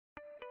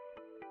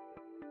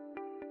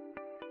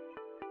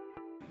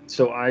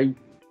So I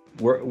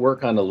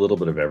work on a little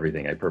bit of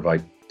everything. I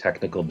provide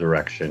technical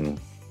direction,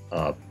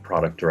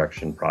 product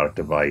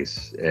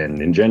advice,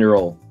 and in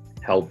general,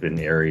 help in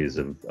areas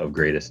of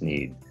greatest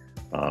need.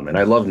 And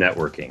I love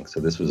networking, so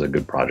this was a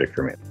good project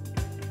for me.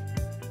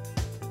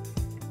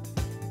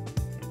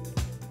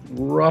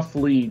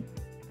 Roughly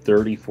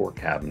 34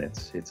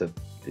 cabinets. It's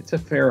a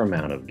fair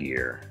amount of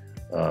gear.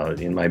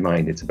 In my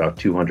mind, it's about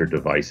 200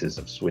 devices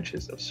of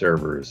switches, of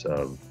servers,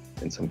 of,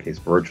 in some case,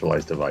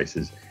 virtualized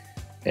devices.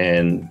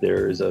 And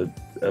there's a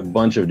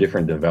bunch of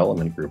different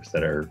development groups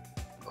that are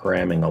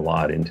cramming a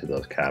lot into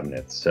those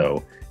cabinets.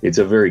 So it's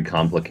a very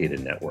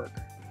complicated network.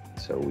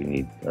 So we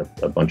need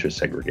a bunch of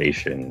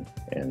segregation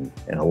and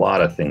a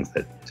lot of things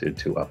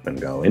to up and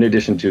go, in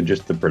addition to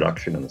just the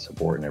production and the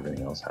support and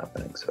everything else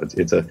happening. So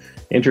it's an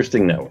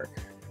interesting network.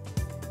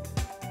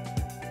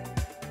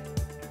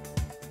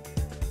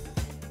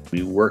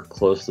 We work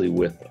closely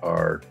with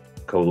our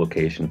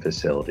co-location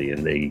facility,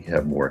 and they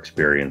have more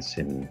experience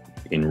in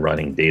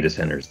running data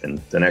centers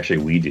than actually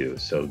we do.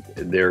 So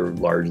they're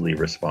largely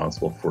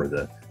responsible for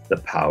the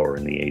power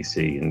and the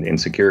AC and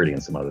security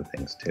and some other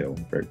things too,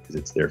 because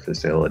it's their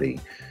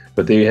facility.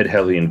 But they had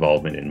heavy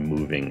involvement in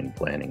moving and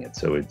planning it.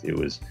 So it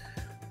was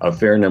a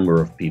fair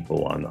number of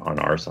people on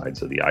our side.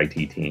 So the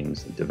IT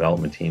teams, the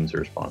development teams are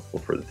responsible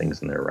for the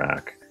things in their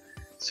rack.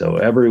 So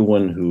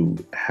everyone who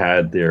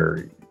had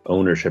their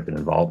ownership and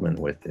involvement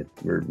with it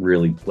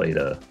really played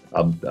a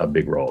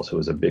big role. So it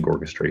was a big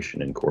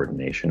orchestration and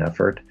coordination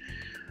effort.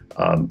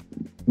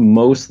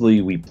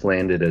 Mostly we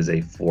planned it as a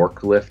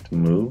forklift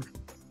move.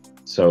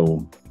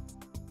 So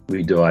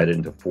we divided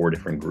into 4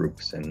 different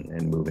groups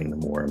and moving the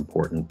more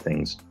important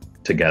things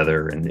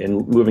together and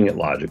moving it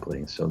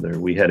logically. So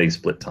we had a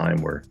split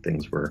time where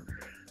things were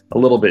a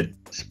little bit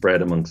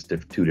spread amongst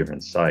 2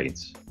 different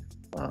sites.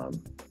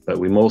 But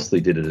we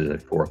mostly did it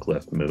as a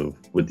forklift move,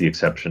 with the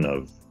exception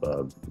of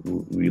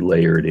we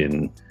layered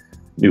in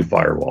new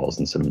firewalls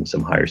and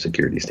some higher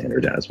security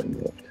standards as we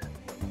moved.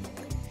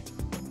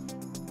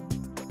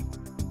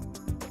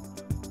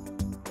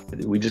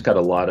 We just got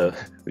a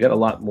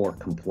lot more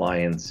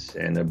compliance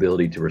and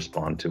ability to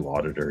respond to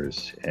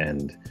auditors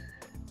and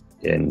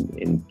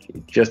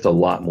just a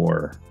lot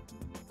more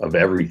of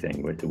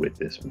everything with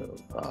this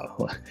move.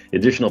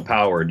 Additional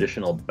power,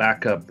 additional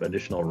backup,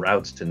 additional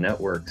routes to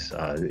networks.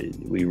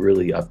 We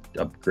really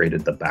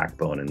upgraded the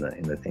backbone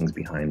and the things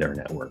behind our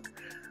network.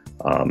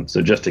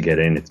 So just to get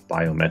in, it's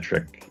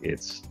biometric,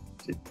 it's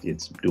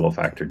dual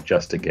factor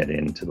just to get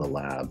into the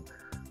lab.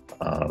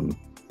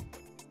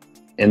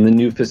 And the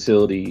new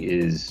facility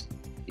it's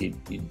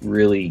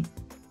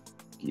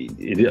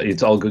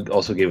all good.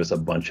 Also gave us a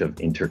bunch of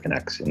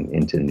interconnects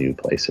into new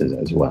places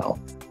as well.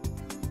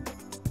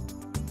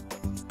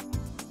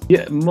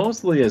 Yeah,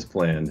 mostly as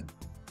planned.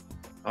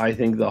 I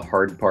think the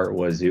hard part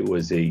was it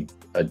was a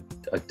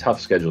tough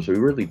schedule, so we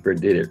really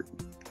did it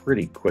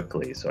pretty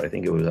quickly. So I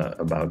think it was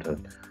about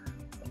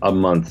a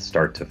month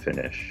start to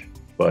finish.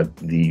 But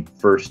the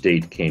first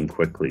date came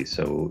quickly,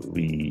 so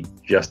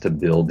just to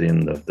build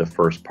in the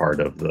first part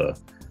of the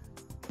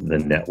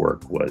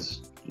network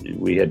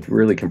we had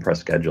really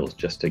compressed schedules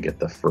just to get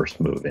the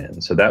first move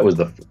in. So that was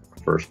the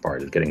first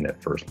part, is getting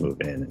that first move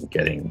in and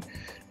getting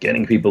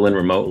people in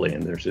remotely.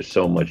 And there's just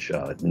so much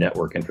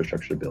network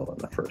infrastructure to build on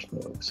the first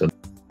move. So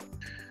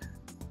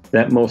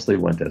that mostly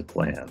went as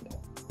planned.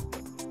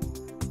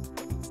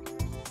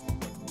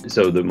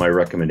 So my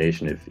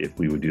recommendation, if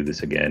we would do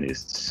this again, is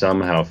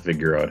somehow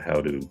figure out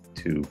how to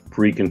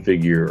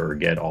pre-configure or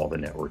get all the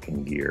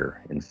networking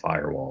gear and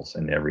firewalls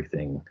and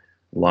everything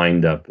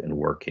lined up and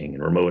working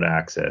and remote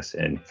access,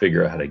 and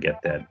figure out how to get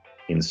that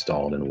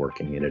installed and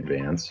working in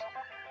advance.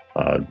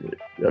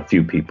 A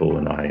few people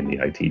and I and the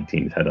IT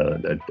teams had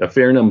a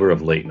fair number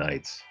of late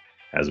nights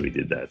as we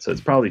did that. So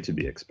it's probably to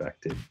be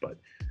expected, but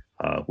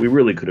we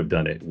really could have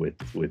done it with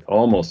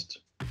almost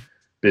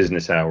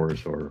business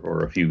hours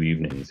or a few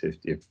evenings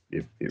if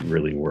it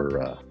really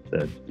were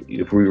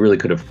if we really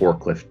could have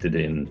forklifted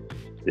in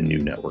the new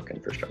network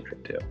infrastructure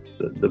too.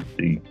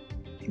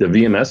 The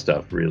VMS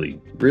stuff really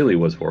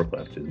was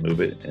forklift. Just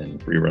move it and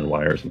rerun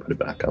wires and put it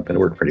back up, and it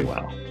worked pretty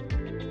well.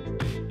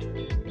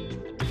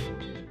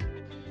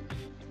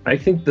 I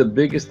think the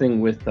biggest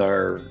thing with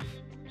our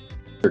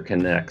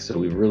interconnect, so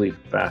we've really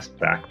fast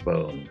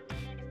backbone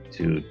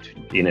to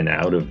in and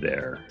out of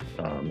there,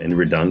 and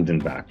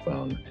redundant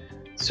backbone.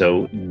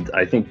 So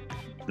I think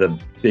the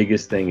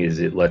biggest thing is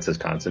it lets us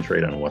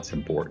concentrate on what's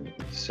important.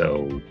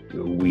 So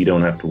we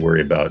don't have to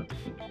worry about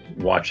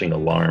watching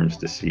alarms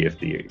to see if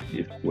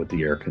what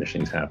the air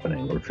conditioning is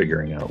happening, or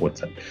figuring out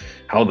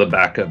how the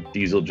backup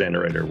diesel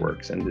generator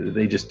works, and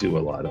they just do a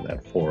lot of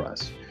that for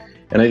us.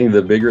 And I think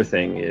the bigger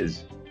thing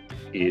is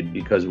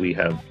because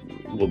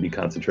we'll be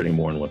concentrating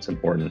more on what's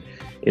important,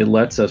 it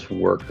lets us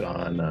work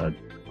on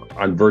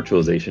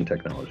virtualization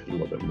technology a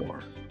little bit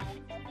more.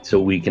 So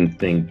we can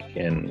think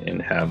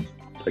and have,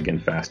 again,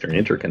 faster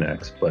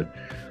interconnects, but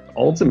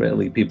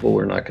ultimately people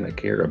are not going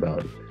to care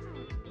about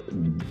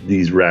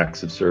these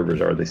racks of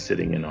servers. Are they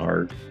sitting in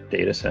our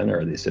data center?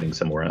 Are they sitting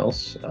somewhere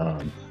else?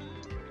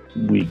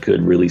 we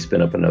could really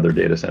spin up another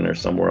data center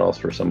somewhere else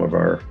for some of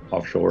our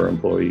offshore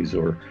employees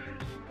or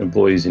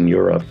employees in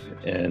Europe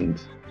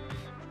and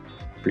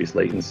increase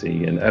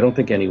latency, and I don't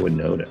think anyone would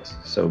notice.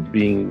 So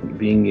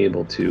being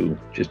able to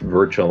just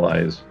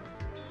virtualize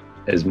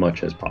as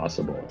much as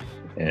possible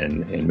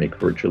and make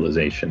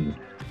virtualization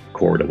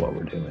core to what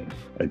we're doing.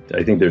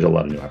 I think there's a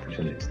lot of new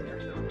opportunities there.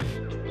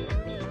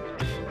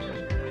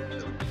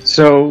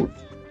 So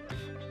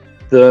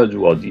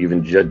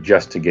even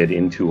just to get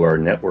into our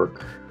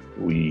network,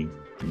 we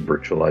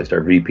virtualized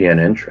our VPN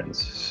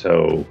entrance.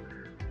 So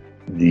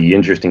the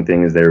interesting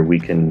thing is there we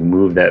can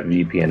move that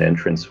VPN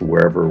entrance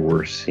wherever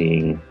we're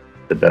seeing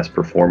the best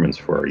performance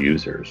for our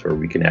users, or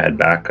we can add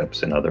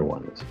backups in other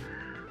ones.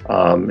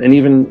 And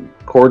even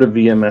core to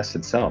VMS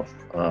itself.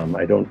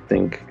 I don't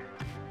think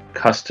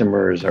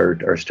customers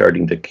are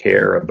starting to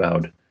care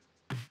about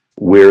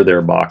where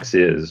their box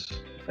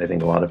is. I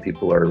think a lot of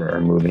people are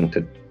moving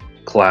to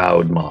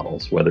cloud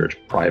models, whether it's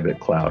private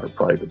cloud or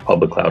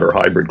public cloud or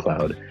hybrid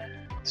cloud.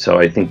 So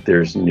I think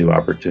there's new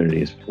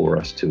opportunities for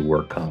us to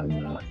work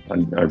on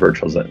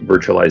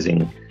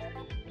virtualizing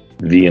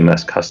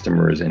VMS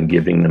customers and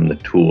giving them the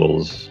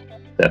tools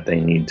that they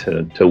need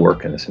to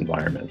work in this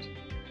environment.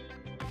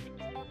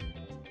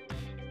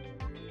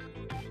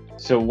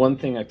 So one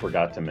thing I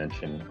forgot to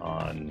mention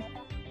on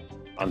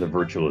the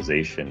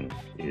virtualization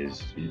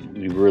is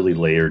we really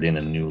layered in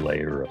a new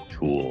layer of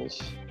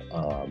tools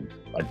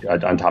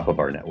on top of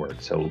our network.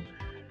 So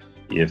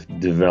if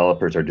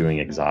developers are doing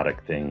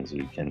exotic things,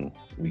 we can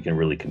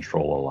really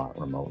control a lot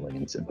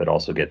remotely, but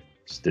also get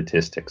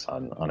statistics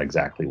on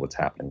exactly what's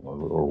happening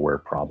or where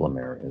problem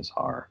areas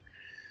are.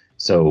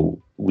 So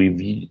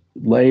we've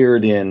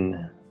layered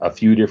in a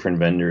few different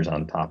vendors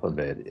on top of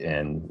it,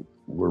 and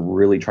we're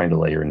really trying to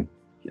layer in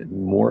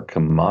more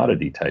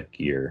commodity type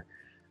gear,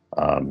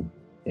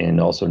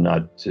 and also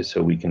not just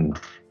so we can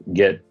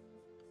get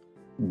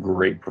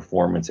great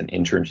performance and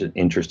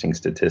interesting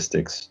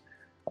statistics,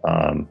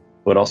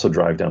 but also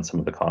drive down some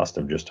of the cost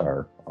of just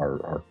our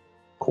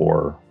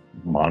core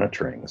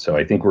monitoring. So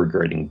I think we're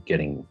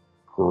getting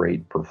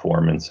great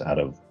performance out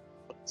of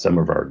some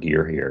of our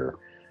gear here,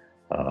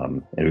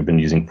 and we've been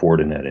using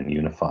Fortinet and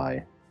Unify,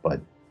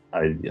 but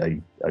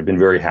I've been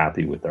very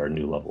happy with our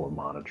new level of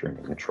monitoring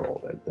and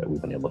control that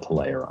we've been able to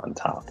layer on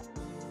top.